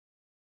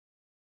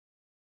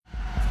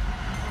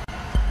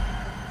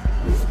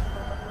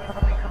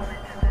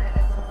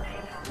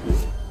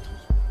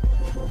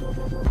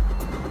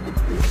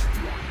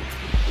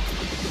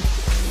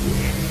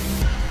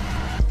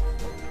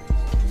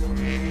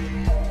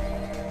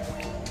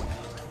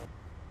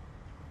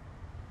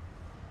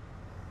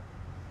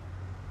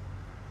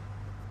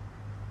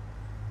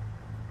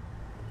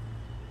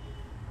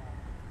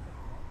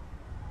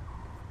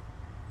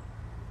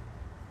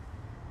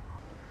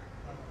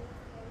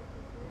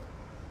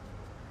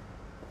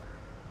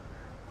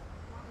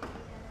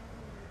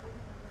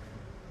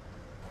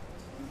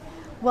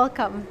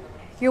Welcome.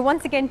 You're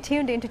once again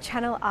tuned into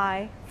Channel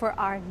I for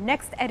our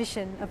next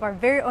edition of our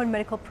very own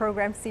medical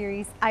program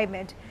series,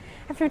 iMed.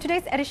 And for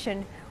today's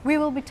edition, we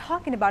will be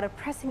talking about a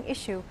pressing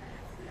issue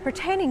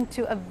pertaining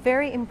to a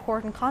very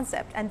important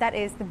concept, and that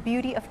is the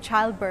beauty of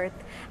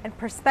childbirth and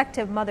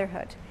prospective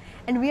motherhood.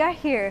 And we are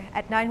here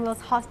at Nine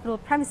Wells Hospital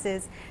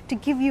premises to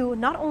give you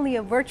not only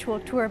a virtual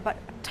tour, but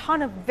a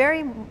ton of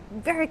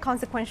very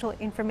consequential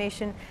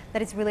information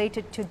that is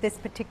related to this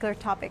particular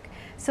topic.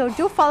 So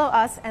do follow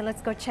us and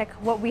let's go check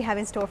what we have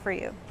in store for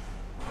you.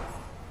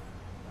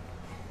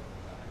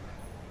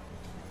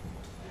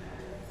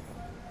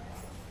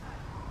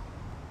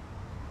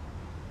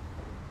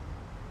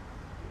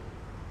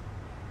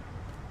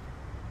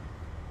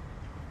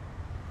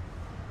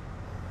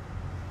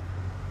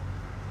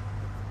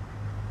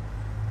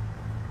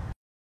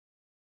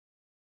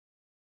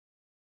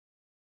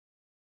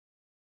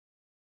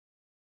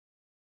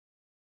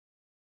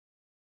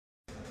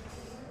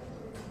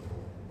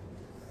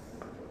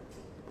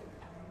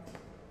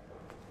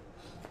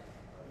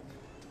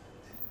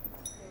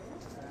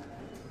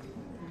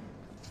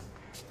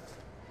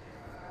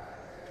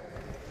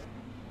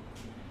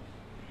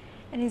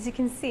 And as you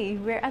can see,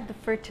 we're at the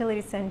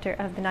Fertility Center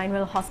of the Nine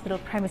Wells Hospital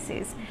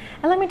premises.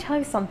 And let me tell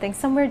you something,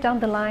 somewhere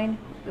down the line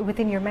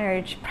within your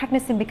marriage,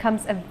 pregnancy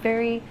becomes a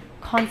very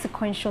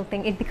consequential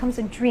thing. It becomes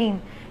a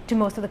dream to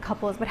most of the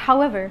couples. But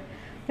however,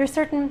 there are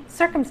certain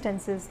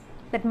circumstances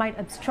that might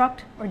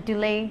obstruct or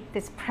delay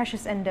this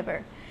precious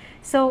endeavor.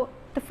 So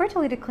the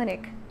fertility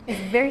clinic is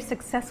very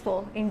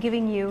successful in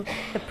giving you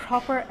the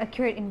proper,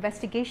 accurate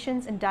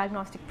investigations and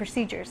diagnostic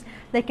procedures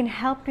that can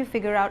help you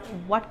figure out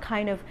what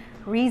kind of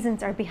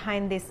reasons are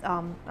behind this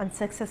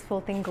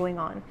unsuccessful thing going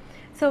on.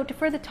 So to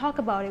further talk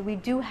about it, we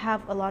do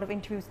have a lot of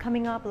interviews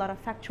coming up, a lot of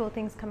factual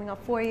things coming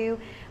up for you,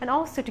 and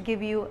also to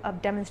give you a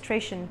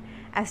demonstration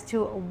as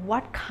to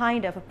what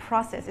kind of a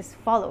process is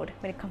followed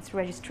when it comes to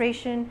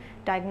registration,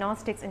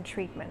 diagnostics, and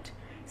treatment.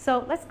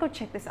 So let's go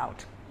check this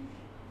out.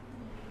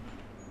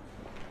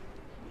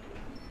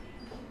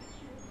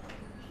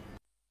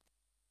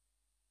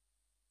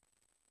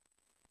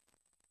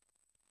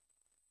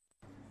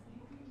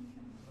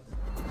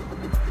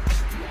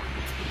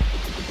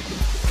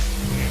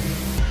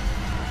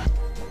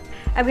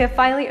 And we have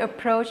finally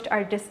approached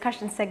our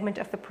discussion segment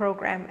of the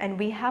program, and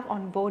we have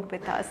on board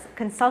with us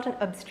consultant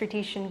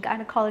obstetrician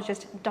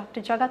gynecologist Dr.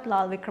 Jagat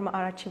Lal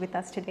Vikrama-Arachi with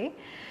us today.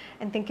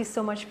 And thank you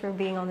so much for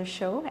being on the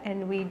show.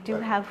 And we do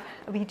have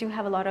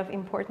a lot of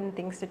important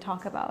things to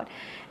talk about.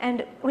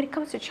 And when it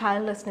comes to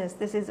childlessness,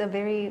 this is a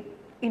very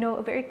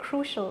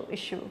crucial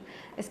issue,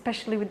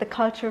 especially with the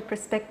cultural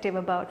perspective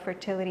about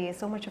fertility and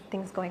so much of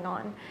things going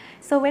on.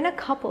 So when a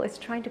couple is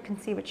trying to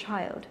conceive a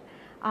child,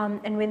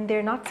 and when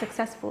they're not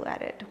successful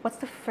at it, what's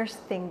the first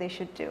thing they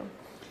should do?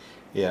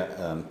 Yeah,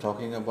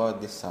 talking about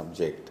this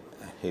subject,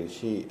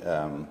 Hirshi,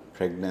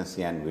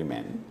 pregnancy and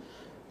women,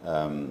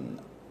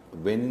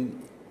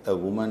 when a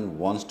woman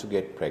wants to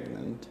get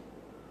pregnant,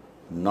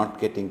 not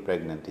getting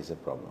pregnant is a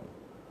problem.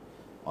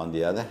 On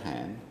the other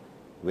hand,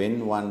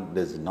 when one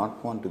does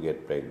not want to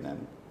get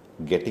pregnant,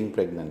 getting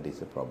pregnant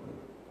is a problem.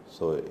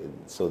 So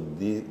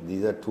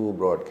these are two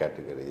broad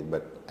categories,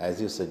 but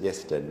as you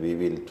suggested, we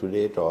will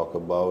today talk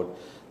about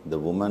the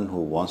woman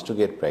who wants to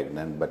get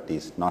pregnant but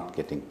is not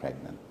getting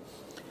pregnant.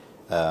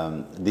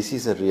 This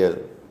is a real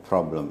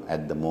problem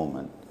at the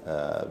moment.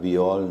 We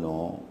all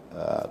know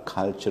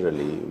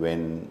culturally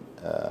when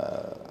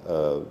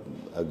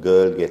a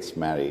girl gets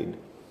married,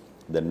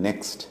 the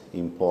next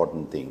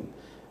important thing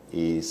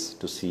is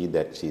to see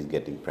that she is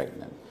getting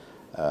pregnant.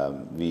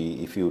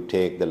 If you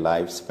take the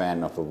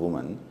lifespan of a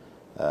woman,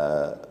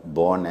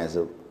 born as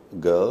a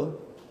girl,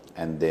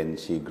 and then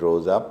she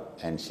grows up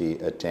and she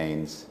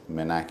attains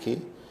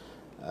menarche,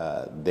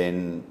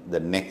 then the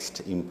next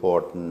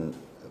important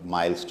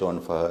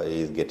milestone for her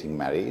is getting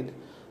married,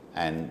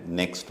 and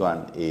next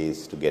one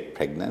is to get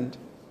pregnant,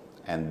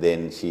 and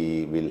then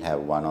she will have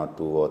 1 or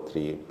 2 or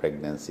 3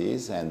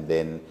 pregnancies, and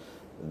then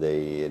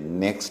the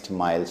next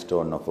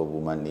milestone of a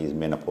woman is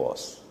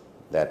menopause.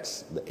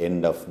 That's the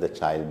end of the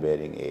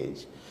childbearing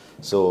age.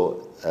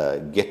 So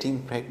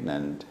getting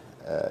pregnant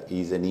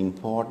is an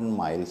important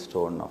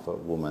milestone of a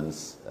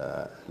woman's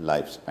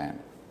lifespan.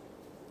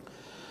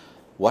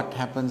 What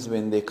happens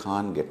when they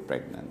can't get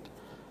pregnant?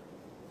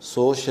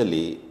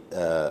 Socially,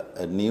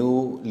 a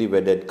newly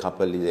wedded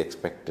couple is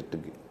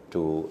expected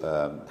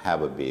to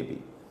have a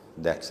baby.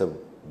 That's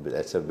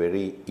a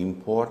very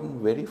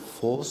important, very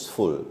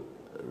forceful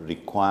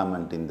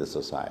requirement in the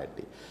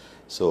society.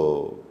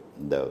 So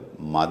the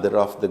mother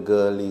of the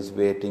girl is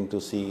waiting to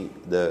see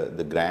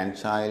the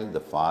grandchild, the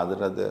father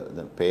of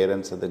the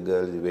parents of the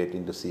girl is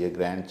waiting to see a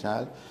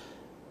grandchild,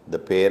 the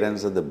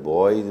parents of the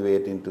boy is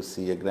waiting to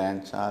see a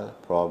grandchild,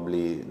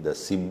 probably the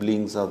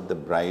siblings of the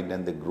bride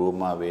and the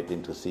groom are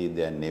waiting to see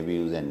their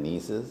nephews and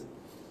nieces,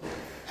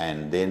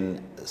 and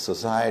then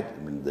society,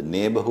 the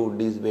neighborhood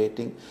is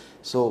waiting.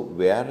 So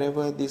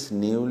wherever this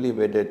newly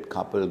wedded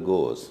couple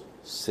goes,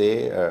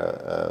 say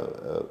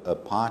a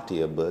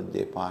party, a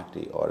birthday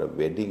party, or a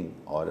wedding,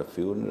 or a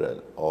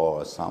funeral,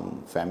 or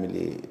some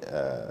family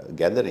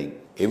gathering,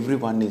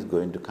 everyone is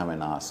going to come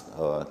and ask,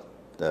 are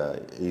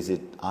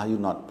you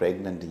not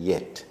pregnant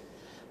yet?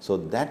 So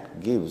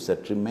that gives a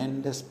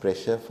tremendous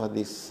pressure for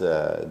this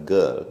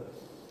girl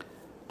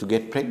to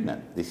get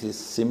pregnant. This is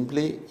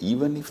simply,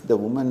 even if the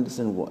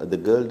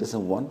girl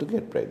doesn't want to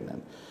get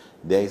pregnant,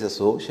 there is a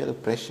social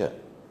pressure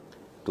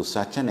to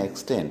such an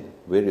extent.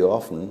 Very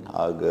often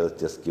our girls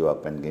just give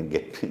up and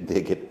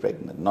they get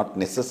pregnant. Not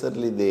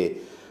necessarily they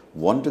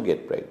want to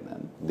get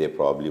pregnant. They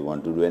probably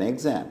want to do an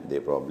exam. They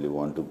probably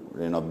want to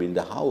build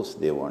a house.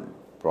 They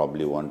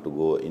probably want to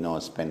go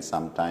spend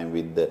some time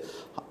with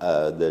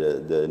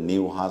the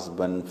new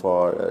husband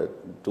for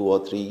 2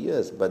 or 3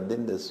 years. But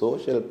then the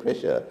social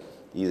pressure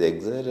is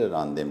exerted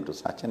on them to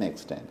such an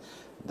extent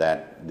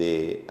that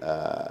they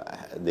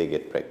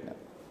get pregnant.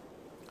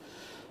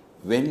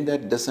 When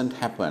that doesn't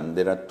happen,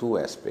 there are two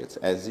aspects.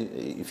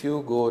 If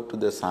you go to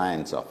the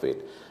science of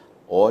it,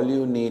 all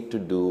you need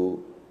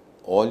to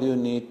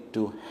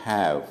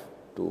have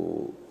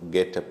to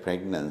get a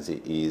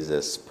pregnancy is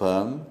a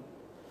sperm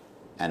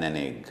and an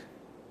egg.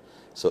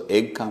 So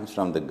egg comes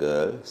from the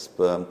girl,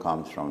 sperm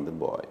comes from the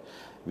boy.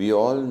 We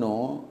all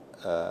know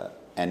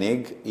an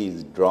egg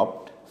is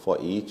dropped for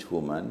each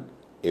woman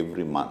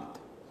every month.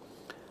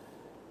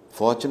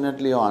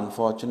 Fortunately or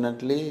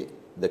unfortunately,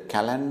 the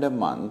calendar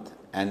month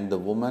and the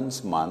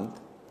woman's month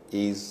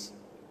is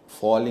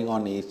falling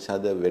on each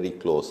other very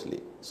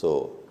closely.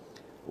 So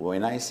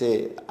when I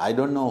say, I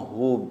don't know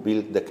who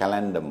built the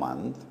calendar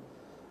month,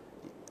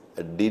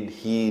 did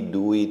he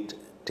do it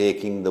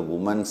taking the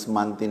woman's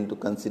month into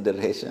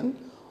consideration,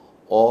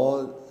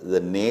 or the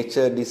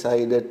nature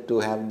decided to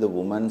have the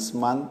woman's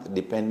month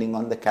depending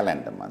on the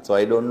calendar month? So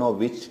I don't know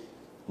which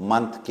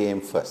month came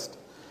first.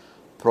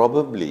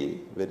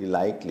 Probably, very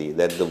likely,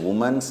 that the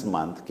woman's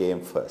month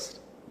came first.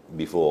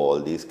 Before all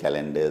these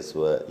calendars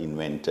were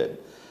invented,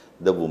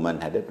 the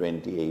woman had a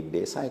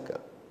 28-day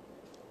cycle.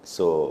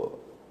 So,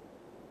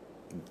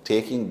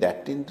 taking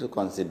that into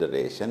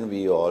consideration,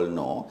 we all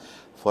know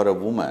for a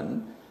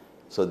woman,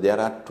 so there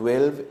are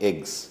 12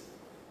 eggs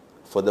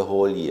for the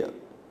whole year.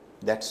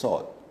 That's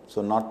all.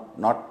 So,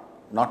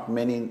 not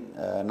many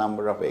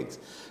number of eggs.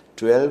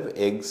 12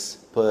 eggs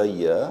per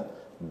year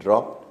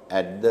dropped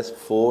at the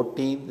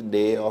 14th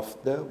day of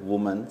the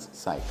woman's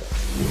cycle.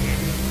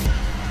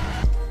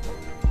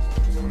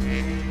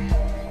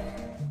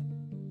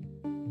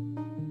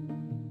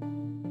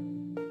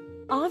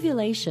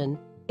 Ovulation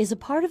is a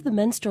part of the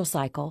menstrual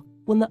cycle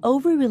when the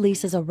ovary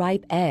releases a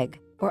ripe egg,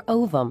 or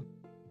ovum.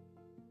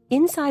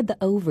 Inside the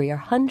ovary are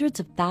hundreds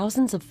of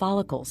thousands of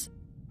follicles.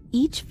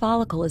 Each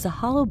follicle is a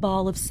hollow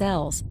ball of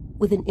cells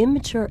with an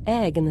immature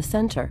egg in the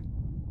center.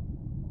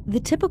 The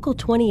typical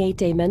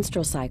 28-day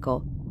menstrual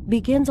cycle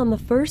begins on the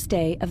first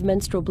day of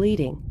menstrual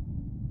bleeding.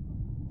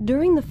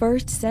 During the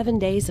first 7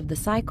 days of the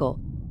cycle,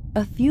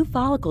 a few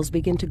follicles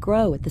begin to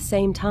grow at the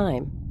same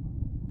time.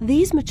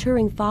 These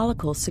maturing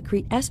follicles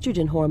secrete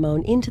estrogen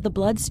hormone into the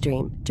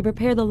bloodstream to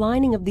prepare the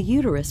lining of the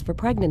uterus for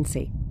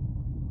pregnancy.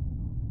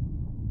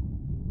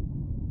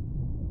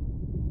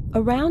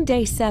 Around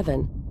day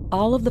 7,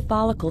 all of the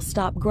follicles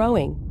stop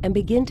growing and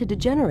begin to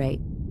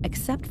degenerate,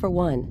 except for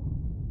one.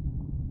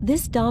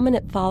 This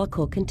dominant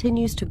follicle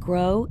continues to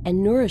grow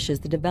and nourishes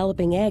the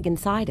developing egg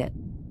inside it.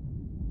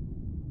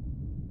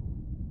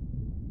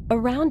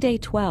 Around day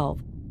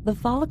 12, the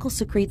follicle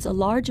secretes a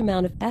large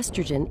amount of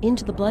estrogen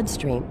into the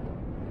bloodstream.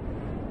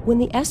 When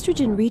the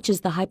estrogen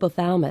reaches the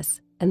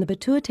hypothalamus and the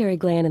pituitary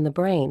gland in the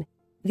brain,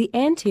 the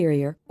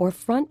anterior or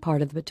front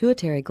part of the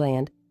pituitary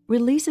gland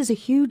releases a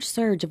huge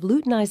surge of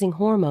luteinizing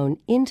hormone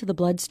into the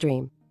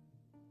bloodstream.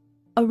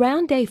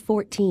 Around day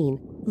 14,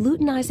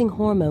 luteinizing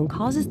hormone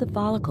causes the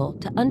follicle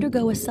to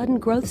undergo a sudden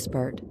growth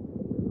spurt.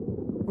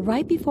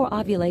 Right before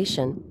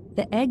ovulation,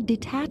 the egg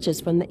detaches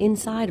from the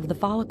inside of the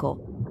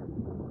follicle.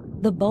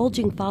 The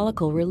bulging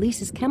follicle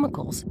releases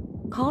chemicals,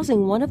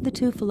 causing one of the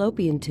two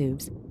fallopian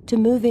tubes to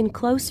move in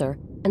closer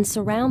and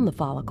surround the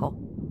follicle.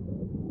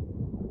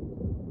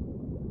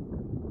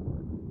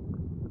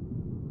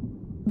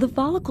 The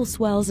follicle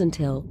swells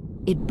until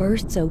it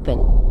bursts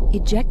open,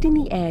 ejecting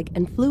the egg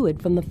and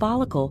fluid from the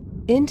follicle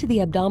into the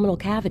abdominal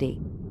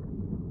cavity.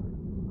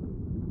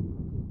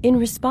 In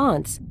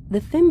response,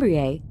 the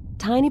fimbriae,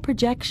 tiny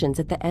projections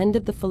at the end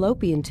of the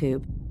fallopian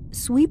tube,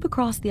 sweep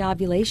across the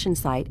ovulation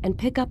site and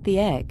pick up the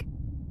egg.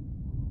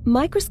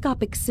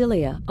 Microscopic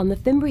cilia on the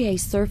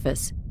fimbriae's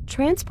surface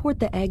transport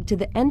the egg to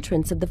the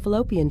entrance of the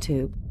fallopian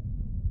tube.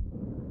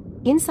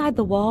 Inside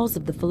the walls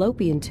of the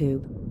fallopian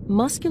tube,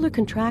 muscular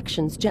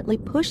contractions gently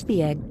push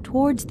the egg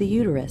towards the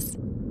uterus.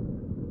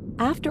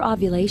 After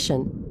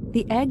ovulation,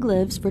 the egg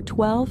lives for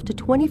 12 to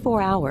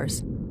 24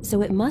 hours,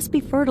 so it must be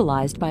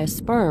fertilized by a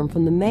sperm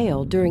from the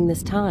male during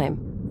this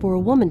time for a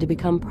woman to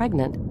become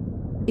pregnant.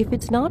 If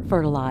it's not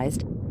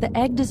fertilized, the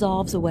egg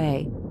dissolves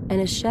away and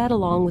is shed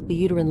along with the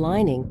uterine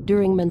lining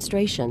during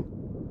menstruation.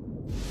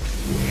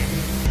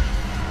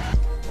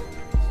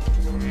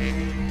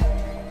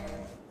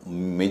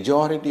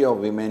 majority of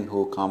women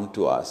who come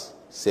to us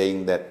saying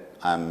that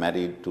I'm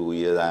married 2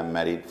 years, I'm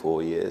married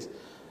 4 years,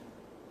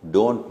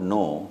 don't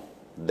know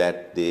that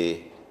they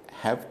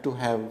have to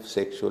have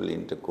sexual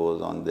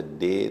intercourse on the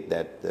day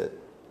that the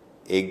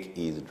egg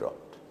is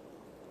dropped.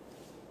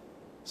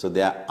 So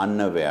they are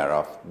unaware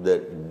of the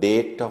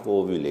date of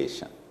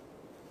ovulation.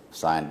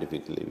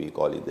 Scientifically, we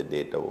call it the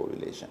date of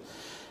ovulation.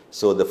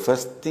 So the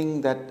first thing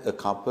that a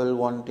couple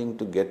wanting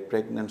to get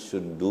pregnant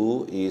should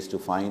do is to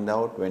find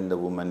out when the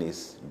woman is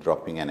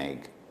dropping an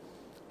egg.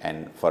 And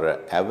for an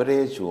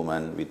average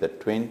woman with a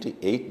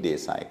 28-day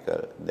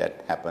cycle, that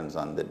happens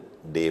on the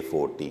day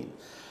 14.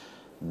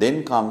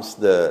 Then comes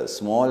the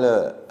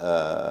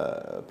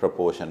smaller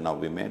proportion of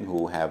women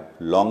who have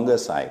longer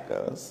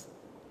cycles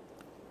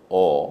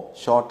or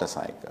shorter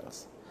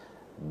cycles.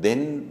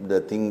 Then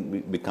the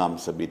thing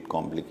becomes a bit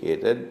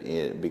complicated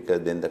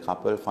because then the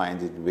couple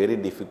finds it very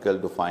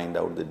difficult to find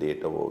out the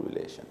date of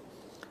ovulation.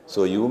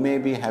 So you may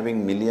be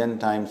having million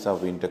times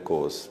of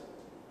intercourse,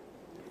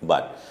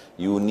 but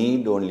you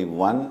need only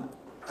one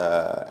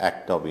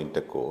act of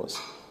intercourse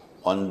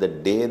on the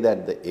day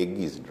that the egg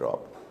is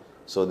dropped,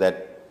 so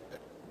that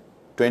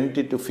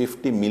 20 to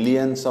 50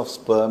 millions of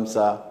sperms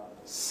are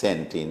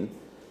sent in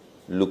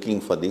looking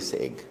for this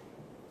egg.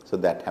 So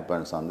that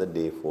happens on the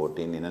day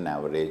 14 in an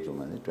average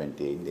woman in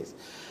 28 days.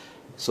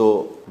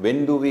 So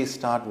when do we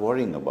start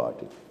worrying about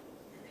it?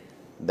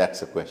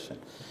 That's a question.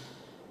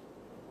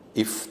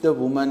 If the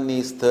woman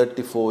is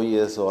 34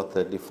 years or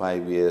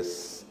 35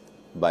 years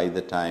by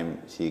the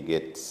time she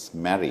gets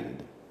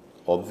married,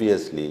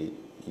 obviously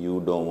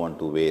you don't want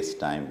to waste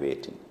time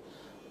waiting.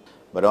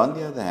 But on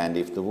the other hand,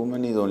 if the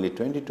woman is only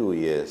 22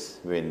 years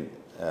when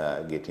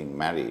getting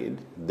married,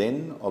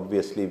 then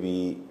obviously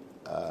we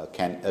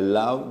can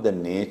allow the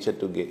nature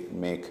to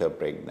make her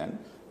pregnant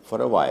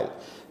for a while.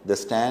 The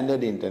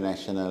standard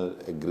international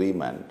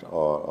agreement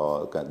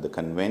or the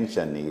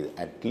convention is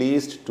at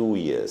least 2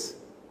 years.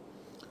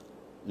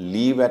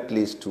 Leave at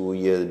least 2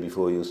 years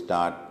before you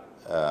start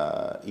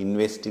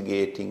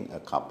investigating a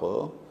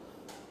couple,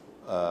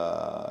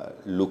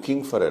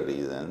 looking for a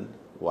reason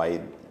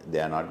why they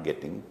are not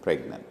getting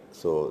pregnant.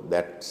 So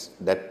that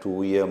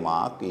 2-year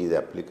mark is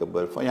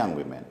applicable for young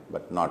women,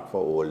 but not for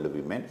older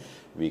women.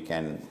 We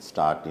can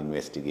start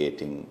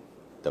investigating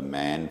the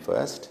man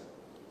first,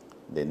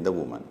 then the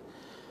woman.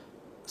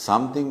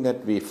 Something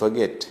that we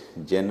forget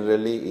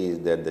generally is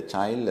that the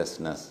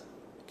childlessness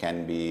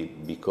can be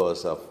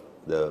because of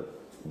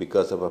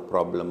a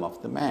problem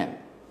of the man.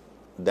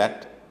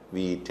 That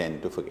we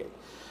tend to forget.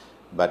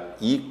 But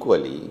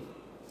equally,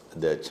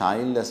 the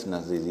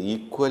childlessness is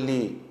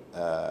equally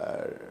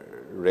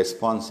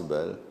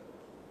responsible,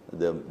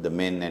 the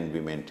men and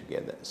women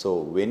together. So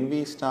when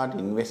we start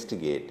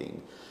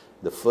investigating,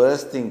 the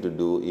first thing to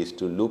do is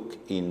to look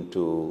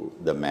into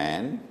the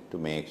man to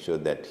make sure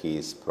that he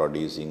is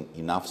producing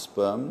enough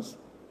sperms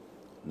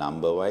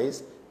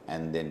number-wise,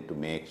 and then to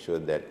make sure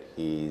that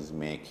he is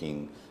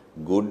making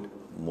good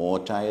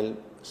motile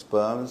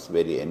sperms,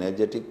 very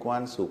energetic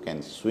ones who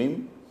can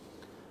swim,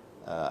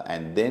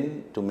 and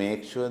then to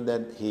make sure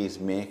that he is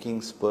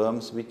making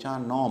sperms which are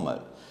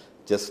normal.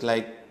 Just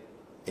like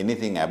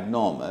anything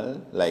abnormal,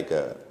 like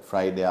a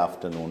Friday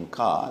afternoon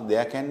car,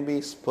 there can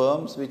be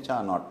sperms which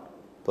are not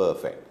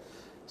perfect.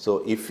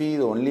 So if he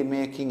is only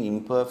making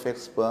imperfect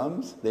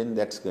sperms, then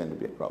that's going to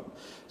be a problem.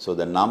 So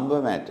the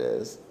number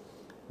matters,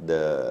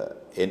 the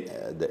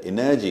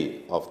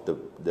energy of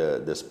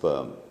the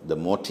sperm, the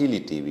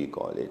motility we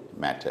call it,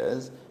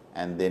 matters,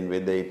 and then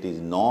whether it is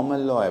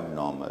normal or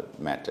abnormal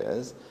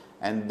matters,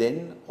 and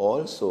then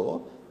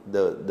also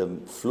the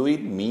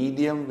fluid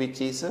medium, which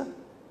is a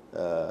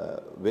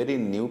very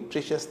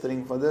nutritious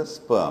thing for the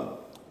sperm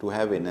to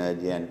have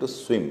energy and to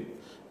swim.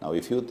 Now,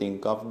 if you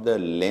think of the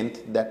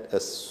length that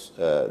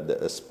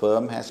a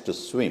sperm has to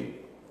swim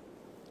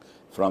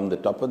from the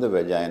top of the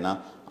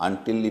vagina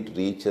until it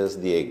reaches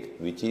the egg,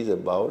 which is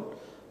about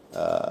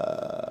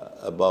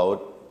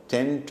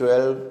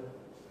 10-12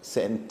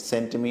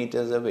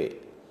 centimeters away.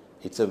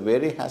 It's a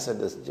very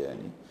hazardous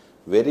journey,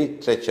 very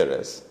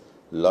treacherous,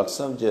 lots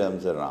of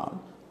germs around,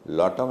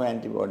 lot of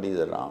antibodies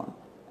around,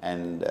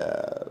 and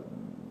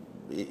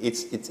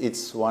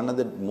it's one of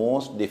the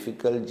most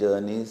difficult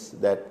journeys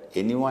that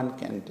anyone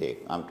can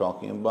take. I'm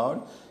talking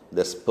about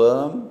the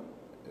sperm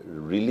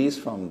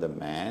released from the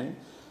man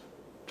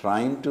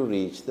trying to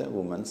reach the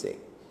woman's egg.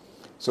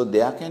 So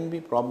there can be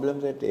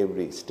problems at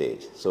every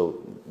stage.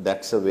 So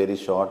that's a very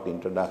short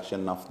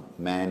introduction of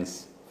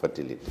man's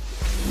fertility.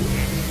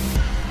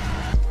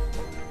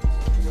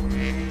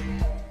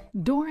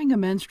 During a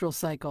menstrual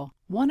cycle,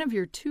 one of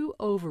your 2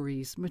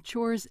 ovaries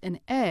matures an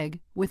egg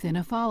within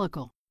a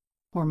follicle.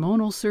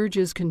 Hormonal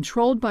surges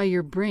controlled by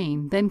your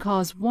brain then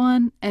cause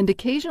 1 and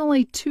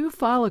occasionally 2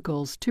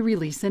 follicles to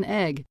release an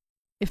egg.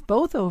 If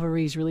both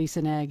ovaries release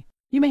an egg,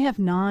 you may have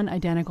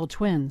non-identical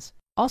twins,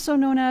 also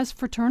known as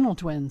fraternal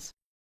twins.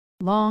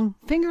 Long,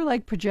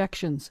 finger-like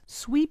projections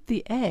sweep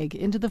the egg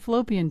into the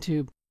fallopian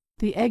tube.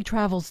 The egg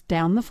travels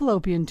down the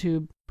fallopian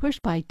tube,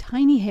 pushed by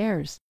tiny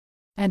hairs,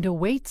 and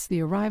awaits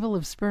the arrival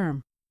of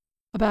sperm.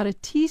 About a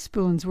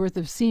teaspoon's worth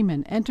of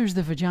semen enters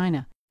the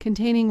vagina,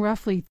 containing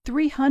roughly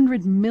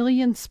 300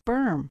 million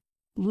sperm.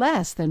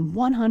 Less than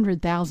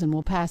 100,000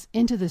 will pass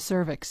into the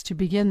cervix to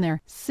begin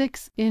their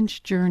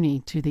 6-inch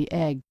journey to the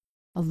egg.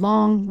 A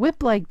long,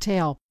 whip-like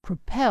tail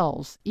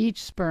propels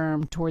each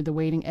sperm toward the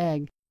waiting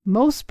egg.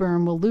 Most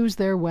sperm will lose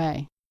their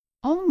way.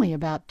 Only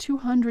about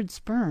 200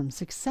 sperm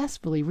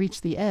successfully reach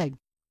the egg.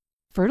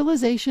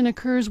 Fertilization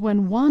occurs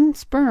when one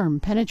sperm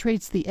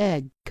penetrates the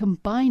egg,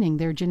 combining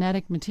their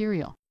genetic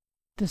material.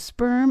 The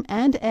sperm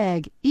and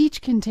egg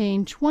each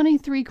contain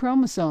 23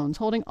 chromosomes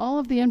holding all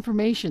of the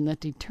information that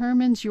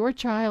determines your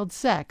child's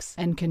sex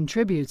and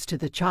contributes to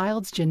the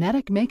child's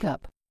genetic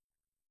makeup,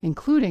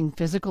 including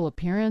physical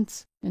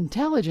appearance,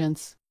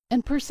 intelligence,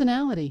 and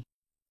personality.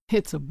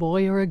 It's a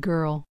boy or a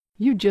girl.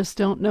 You just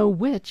don't know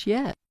which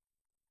yet.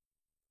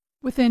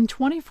 Within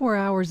 24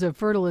 hours of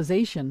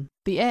fertilization,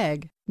 the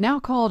egg, now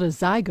called a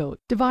zygote,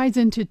 divides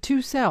into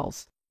 2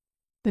 cells.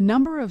 The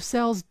number of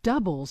cells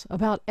doubles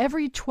about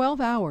every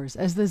 12 hours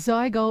as the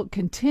zygote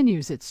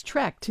continues its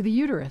trek to the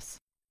uterus.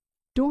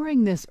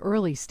 During this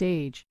early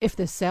stage, if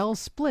the cells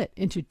split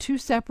into 2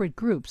 separate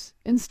groups,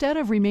 instead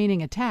of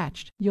remaining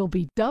attached, you'll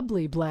be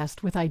doubly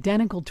blessed with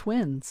identical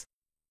twins.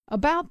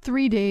 About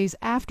 3 days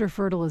after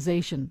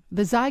fertilization,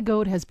 the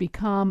zygote has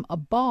become a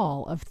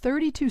ball of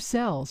 32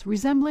 cells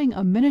resembling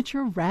a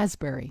miniature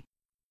raspberry.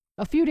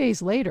 A few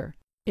days later,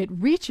 it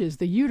reaches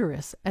the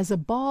uterus as a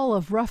ball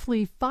of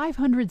roughly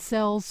 500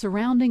 cells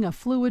surrounding a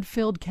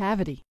fluid-filled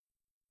cavity.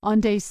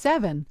 On day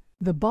 7,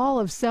 the ball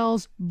of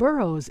cells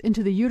burrows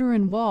into the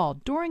uterine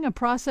wall during a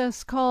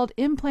process called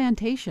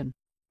implantation.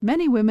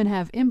 Many women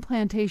have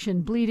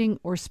implantation bleeding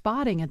or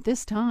spotting at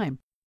this time,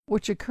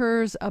 which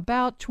occurs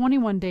about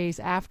 21 days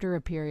after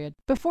a period,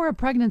 before a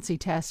pregnancy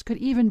test could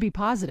even be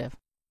positive.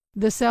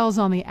 The cells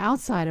on the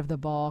outside of the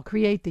ball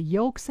create the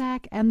yolk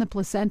sac and the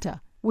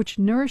placenta, which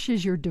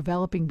nourishes your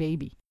developing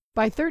baby.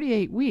 By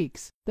 38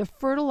 weeks, the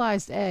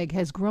fertilized egg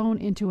has grown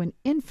into an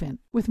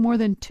infant with more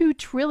than 2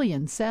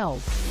 trillion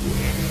cells.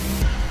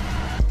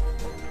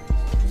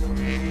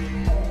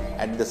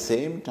 At the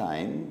same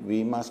time,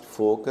 we must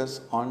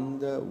focus on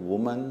the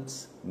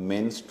woman's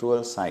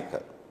menstrual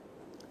cycle.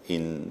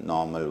 In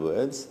normal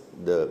words,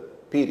 the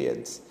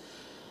periods.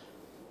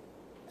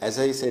 As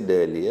I said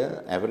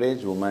earlier,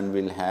 average woman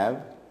will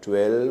have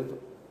 12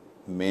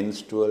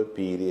 menstrual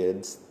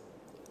periods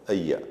a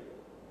year.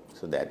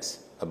 So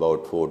that's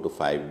about 4 to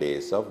 5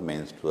 days of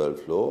menstrual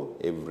flow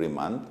every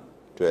month,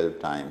 12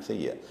 times a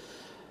year.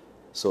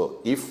 So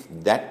if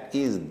that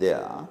is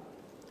there,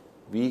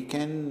 we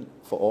can,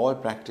 for all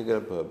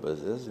practical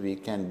purposes, we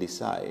can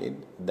decide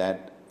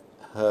that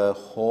her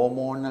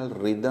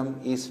hormonal rhythm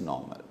is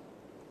normal.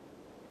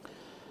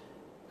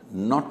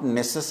 Not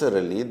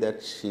necessarily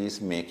that she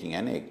is making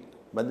an egg,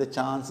 but the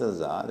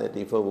chances are that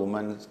if a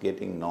woman is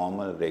getting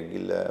normal,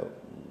 regular,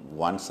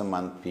 once a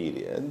month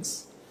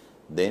periods,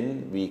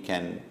 then we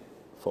can,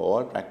 for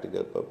all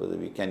practical purposes,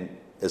 we can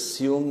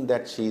assume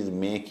that she is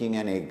making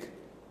an egg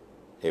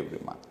every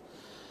month.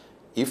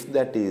 If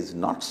that is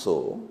not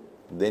so,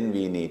 then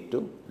we need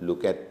to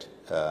look at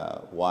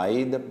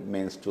why the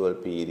menstrual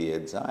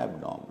periods are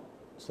abnormal.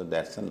 So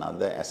that's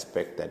another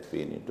aspect that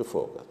we need to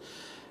focus.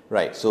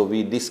 Right, so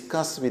we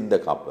discuss with the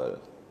couple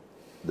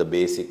the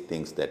basic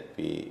things that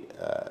we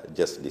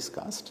just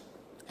discussed,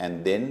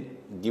 and then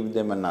give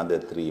them another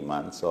 3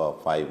 months or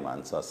 5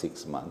 months or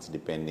 6 months,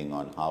 depending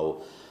on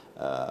how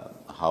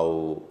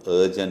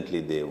urgently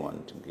they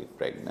want to get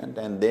pregnant.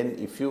 And then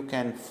if you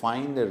can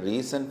find a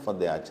reason for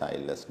their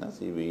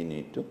childlessness, we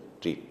need to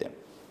treat them.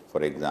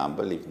 For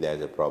example, if there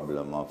is a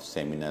problem of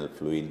seminal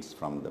fluids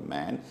from the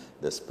man,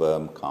 the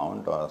sperm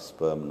count or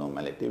sperm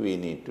normality, we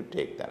need to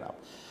take that up.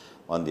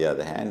 On the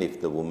other hand, if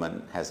the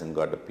woman hasn't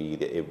got a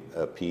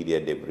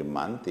period every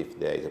month, if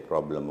there is a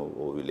problem of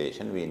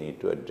ovulation, we need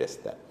to address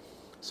that.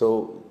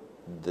 So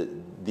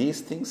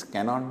these things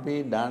cannot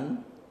be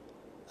done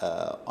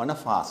on a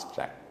fast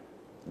track,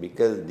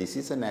 because this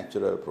is a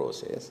natural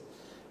process.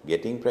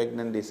 Getting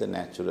pregnant is a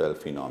natural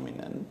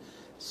phenomenon.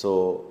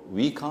 So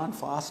we can't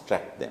fast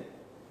track them.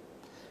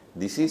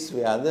 This is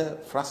where the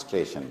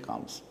frustration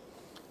comes.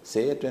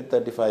 Say a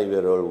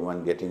 35-year-old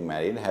woman getting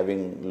married,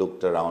 having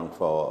looked around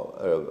for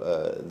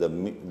the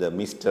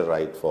Mr.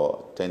 Right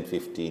for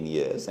 10-15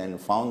 years and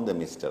found the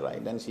Mr.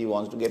 Right, and she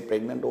wants to get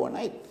pregnant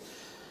overnight.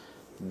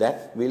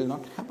 That will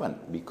not happen,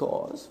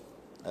 because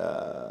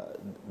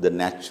the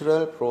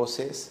natural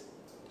process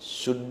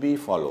should be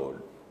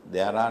followed.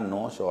 There are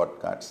no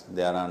shortcuts,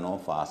 there are no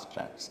fast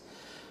tracks.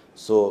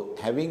 So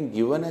having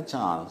given a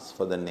chance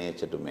for the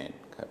nature to make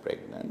her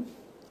pregnant,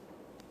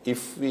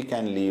 if we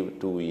can leave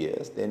 2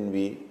 years, then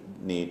we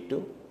need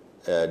to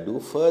do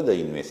further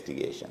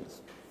investigations.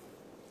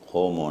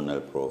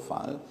 Hormonal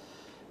profile,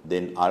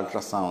 then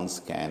ultrasound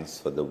scans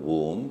for the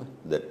womb,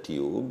 the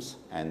tubes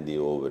and the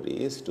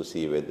ovaries to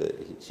see whether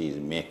she is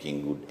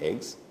making good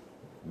eggs,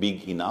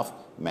 big enough,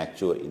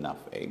 mature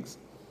enough eggs.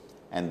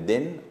 And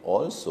then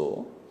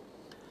also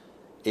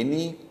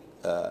any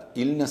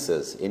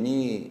illnesses,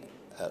 any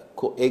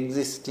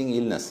coexisting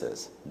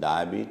illnesses,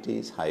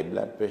 diabetes, high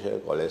blood pressure,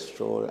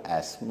 cholesterol,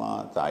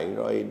 asthma,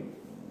 thyroid,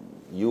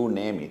 you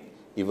name it.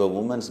 If a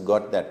woman's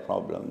got that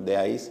problem,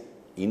 there is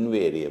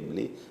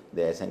invariably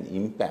an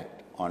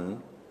impact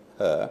on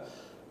her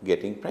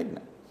getting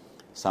pregnant.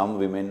 Some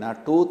women are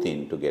too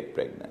thin to get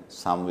pregnant.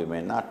 Some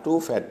women are too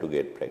fat to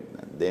get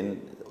pregnant.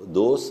 Then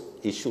those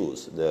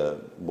issues, the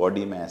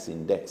body mass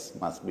index,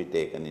 must be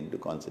taken into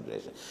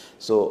consideration.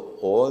 So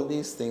all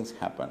these things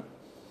happen.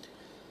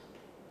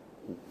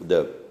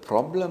 The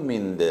problem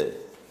in the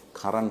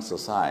current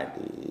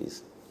society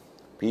is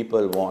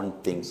people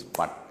want things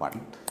pat.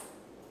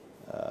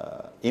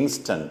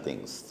 Instant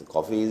things. The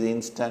coffee is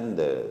instant,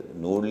 the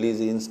noodle is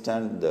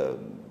instant,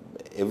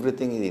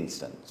 everything is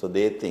instant. So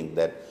they think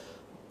that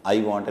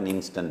I want an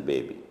instant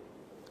baby.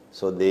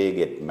 So they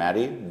get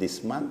married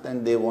this month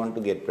and they want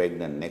to get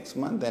pregnant next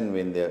month, and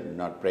when they are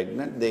not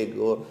pregnant, they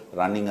go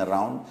running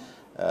around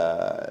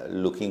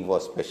looking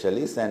for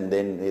specialists, and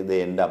then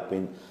they end up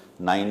in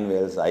 9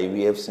 Wells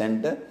IVF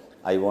center.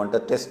 I want a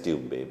test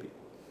tube baby.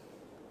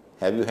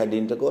 Have you had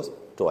intercourse?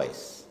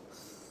 Twice.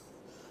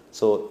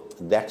 So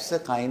that's a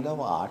kind of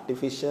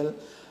artificial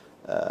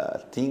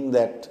thing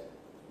that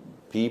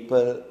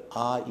people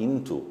are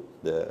into.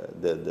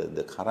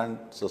 The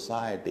current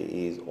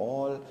society is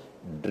all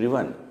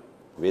driven.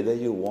 Whether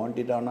you want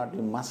it or not,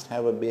 you must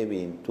have a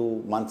baby in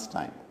 2 months'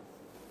 time.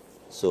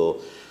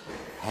 So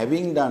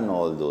having done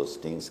all those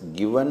things,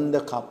 given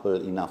the couple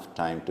enough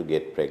time to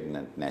get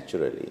pregnant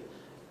naturally,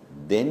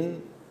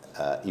 then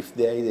if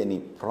there is any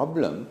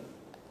problem,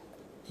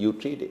 you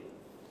treat it.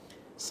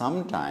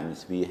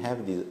 Sometimes we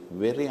have this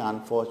very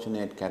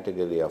unfortunate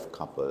category of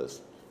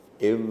couples,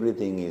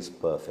 everything is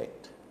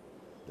perfect.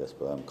 The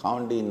sperm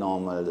count is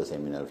normal, the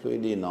seminal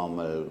fluid is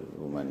normal,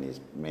 woman is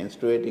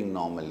menstruating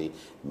normally,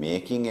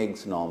 making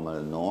eggs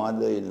normal, no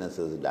other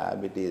illnesses,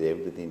 diabetes,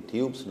 everything,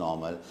 tubes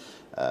normal,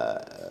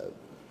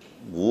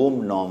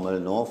 womb normal,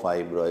 no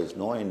fibroids,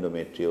 no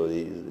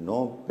endometriosis,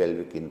 no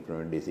pelvic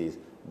inflammatory disease,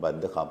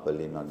 but the couple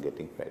is not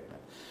getting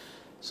pregnant.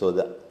 So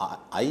the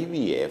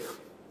IVF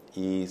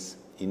is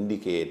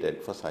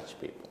indicated for such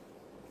people.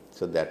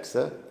 So that's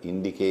a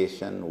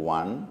indication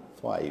 1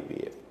 for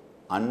IVF.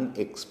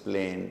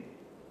 Unexplained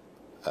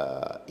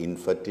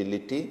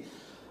infertility,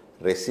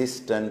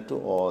 resistant to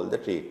all the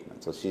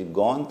treatment. So she's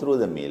gone through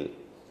the mill,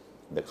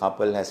 the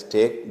couple has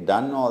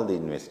done all the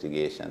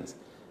investigations,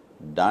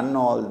 done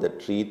all the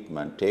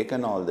treatment,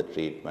 taken all the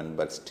treatment,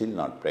 but still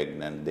not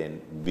pregnant.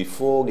 Then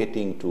before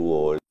getting too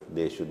old,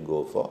 they should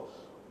go for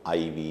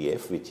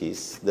IVF, which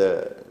is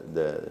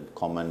the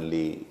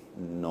commonly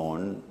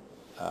known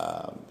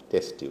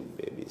test tube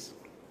babies.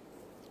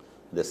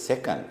 The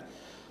second,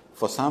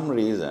 for some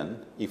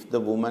reason, if the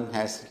woman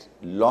has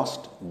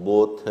lost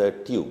both her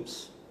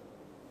tubes,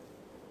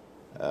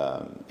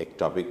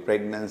 ectopic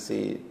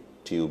pregnancy,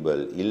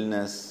 tubal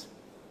illness,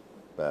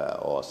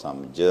 or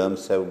some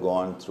germs have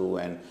gone through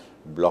and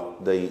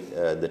blocked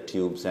the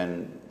tubes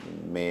and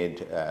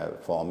made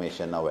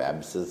formation of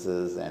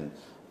abscesses and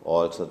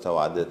all sorts of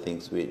other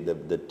things.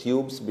 The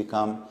tubes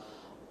become,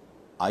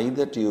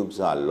 either tubes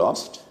are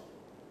lost,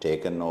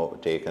 taken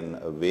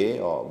away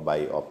or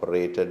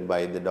operated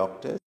by the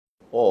doctors,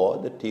 or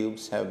the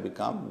tubes have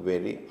become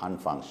very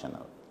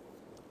unfunctional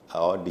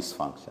or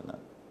dysfunctional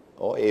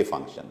or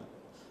afunctional.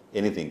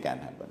 Anything can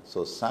happen.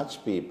 So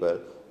such people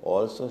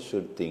also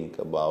should think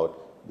about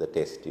the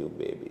test tube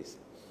babies.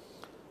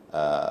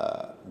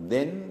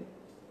 Then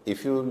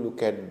if you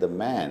look at the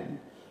man,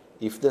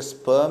 if the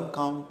sperm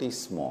count is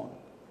small,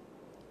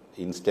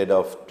 instead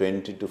of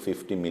 20 to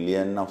 50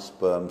 million of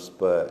sperms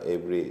per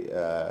every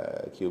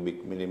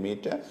cubic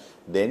millimeter,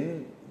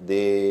 then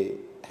they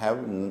have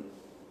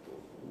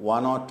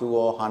 1 or 2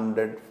 or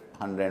 100,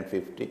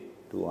 150,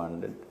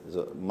 200,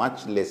 so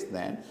much less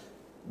than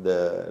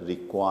the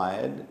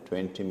required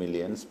 20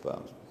 million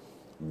sperms.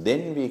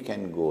 Then we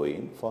can go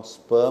in for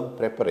sperm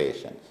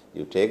preparation.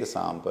 You take a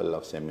sample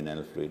of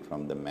seminal fluid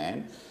from the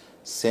man,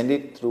 send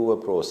it through a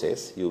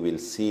process, you will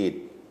see it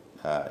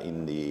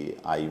in the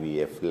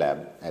IVF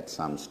lab at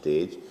some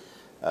stage,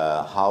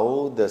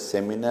 how the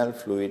seminal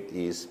fluid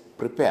is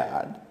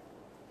prepared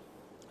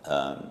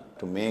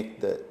to make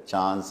the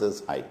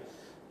chances high,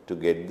 to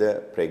get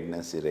the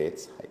pregnancy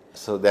rates high.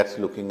 So that's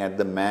looking at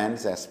the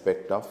man's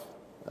aspect of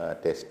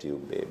test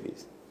tube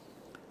babies.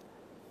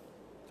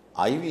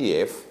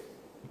 IVF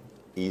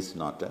is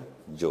not a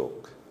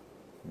joke,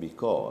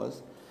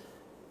 because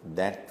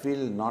that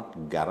will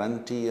not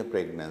guarantee a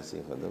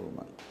pregnancy for the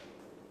woman.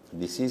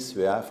 This is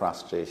where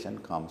frustration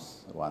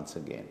comes once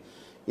again.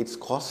 It's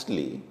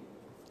costly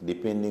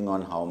depending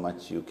on how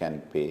much you can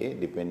pay,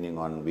 depending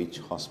on which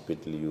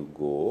hospital you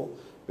go,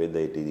 whether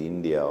it is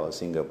India or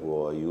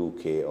Singapore or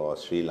UK or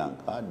Sri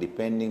Lanka,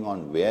 depending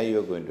on where you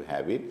are going to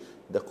have it,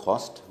 the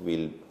cost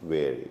will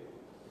vary.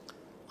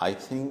 I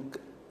think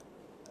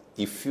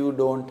if you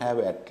don't have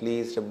at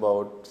least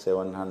about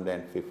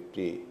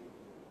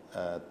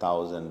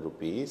 750,000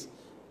 rupees,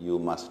 you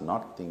must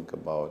not think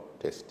about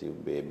test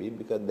tube baby,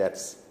 because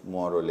that's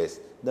more or less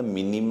the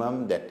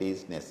minimum that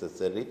is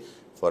necessary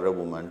for a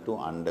woman to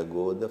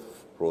undergo the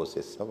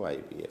process of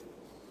IVF.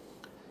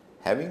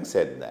 Having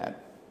said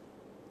that,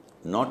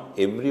 not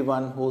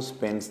everyone who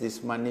spends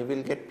this money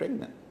will get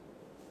pregnant.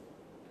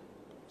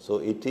 So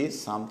it is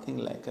something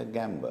like a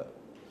gamble.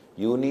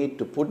 You need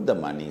to put the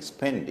money,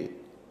 spend it,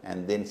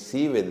 and then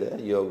see whether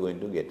you are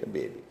going to get a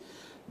baby.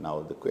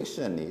 Now the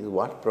question is,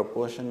 what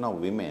proportion of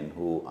women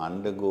who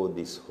undergo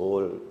this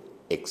whole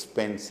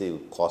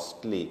expensive,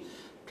 costly,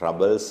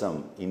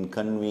 troublesome,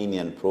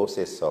 inconvenient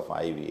process of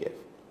IVF,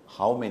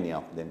 how many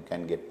of them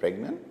can get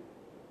pregnant?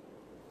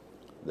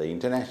 The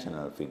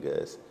international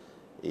figures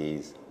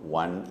is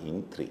 1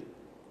 in 3.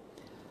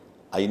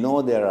 I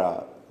know there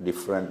are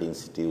different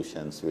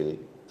institutions will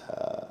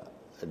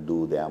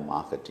do their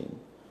marketing,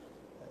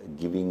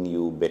 giving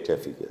you better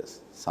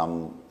figures.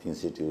 Some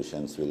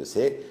institutions will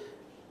say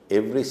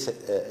every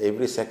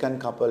second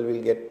couple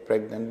will get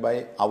pregnant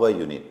by our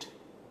unit,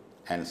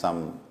 and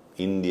some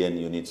Indian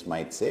units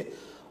might say,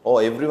 oh,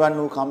 everyone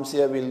who comes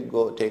here will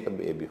go take a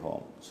baby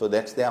home. So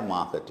that's their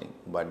marketing.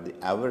 But the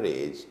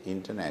average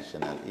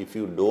international, if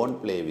you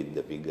don't play with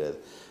the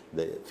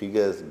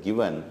figures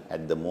given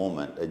at the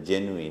moment, a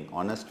genuine,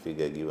 honest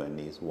figure given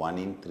is 1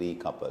 in 3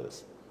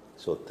 couples.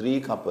 So 3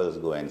 couples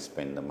go and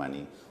spend the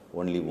money,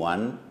 only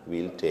 1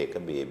 will take a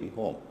baby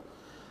home.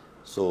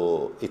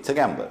 So it's a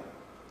gamble.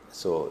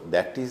 So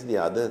that is the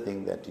other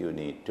thing that you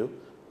need to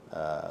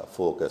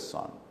focus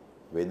on,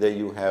 whether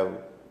you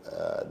have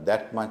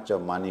that much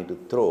of money to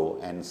throw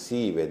and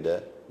see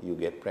whether you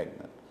get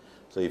pregnant.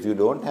 So if you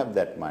don't have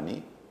that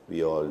money,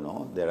 we all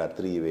know there are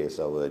 3 ways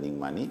of earning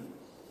money.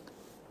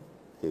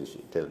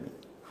 Hirshi, tell me,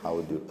 how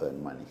do you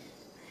earn money?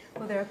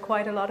 Well, there are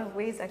quite a lot of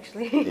ways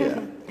actually.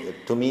 Yeah.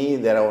 To me,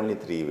 there are only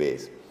 3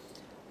 ways.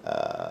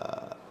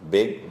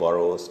 Beg,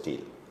 borrow,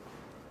 steal.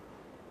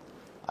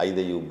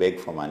 Either you beg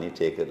for money,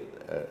 take a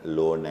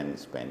loan and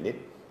spend it,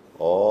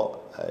 or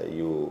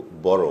you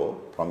borrow,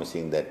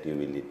 promising that you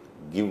will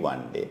give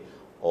one day,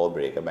 or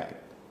break a bank.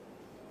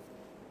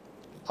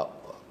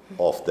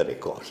 Off the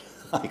record,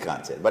 I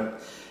can't say.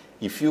 But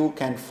if you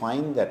can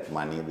find that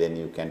money, then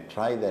you can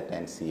try that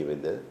and see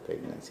whether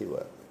pregnancy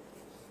works.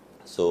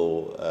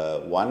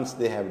 So once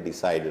they have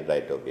decided,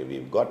 right, okay,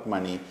 we've got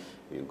money,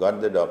 we've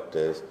got the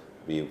doctors,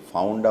 we've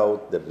found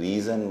out the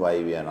reason why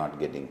we are not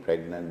getting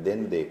pregnant,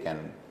 then they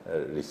can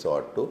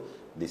resort to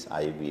this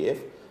IVF,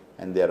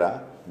 and there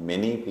are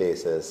many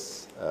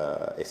places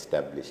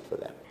established for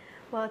that.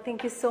 Well,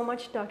 thank you so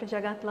much, Dr.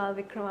 Jagatlal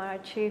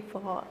Vikramarachchi,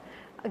 for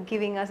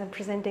giving us and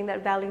presenting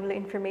that valuable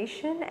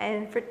information.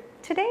 And for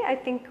today, I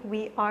think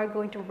we are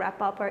going to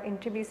wrap up our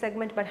interview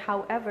segment, but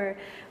however,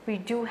 we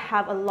do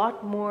have a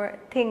lot more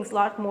things, a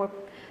lot more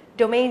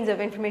domains of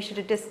information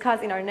to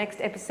discuss in our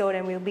next episode,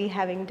 and we'll be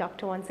having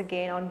Dr. once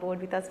again on board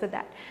with us for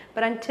that.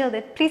 But until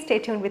then, please stay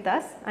tuned with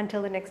us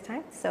until the next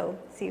time. So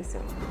see you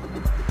soon.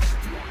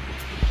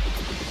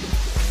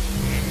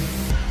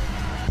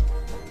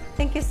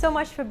 Thank you so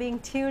much for being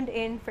tuned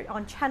in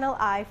on Channel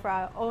I for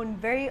our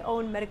very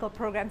own medical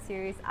program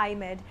series,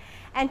 iMed.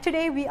 And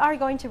today we are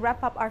going to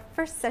wrap up our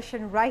first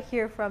session right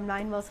here from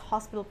Nine Wells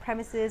Hospital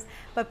premises.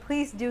 But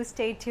please do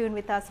stay tuned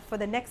with us for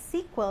the next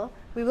sequel.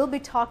 We will be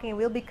talking,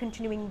 we'll be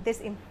continuing this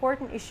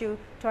important issue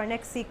to our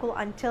next sequel.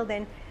 Until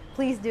then,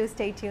 please do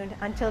stay tuned.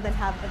 Until then,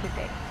 have a good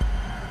day.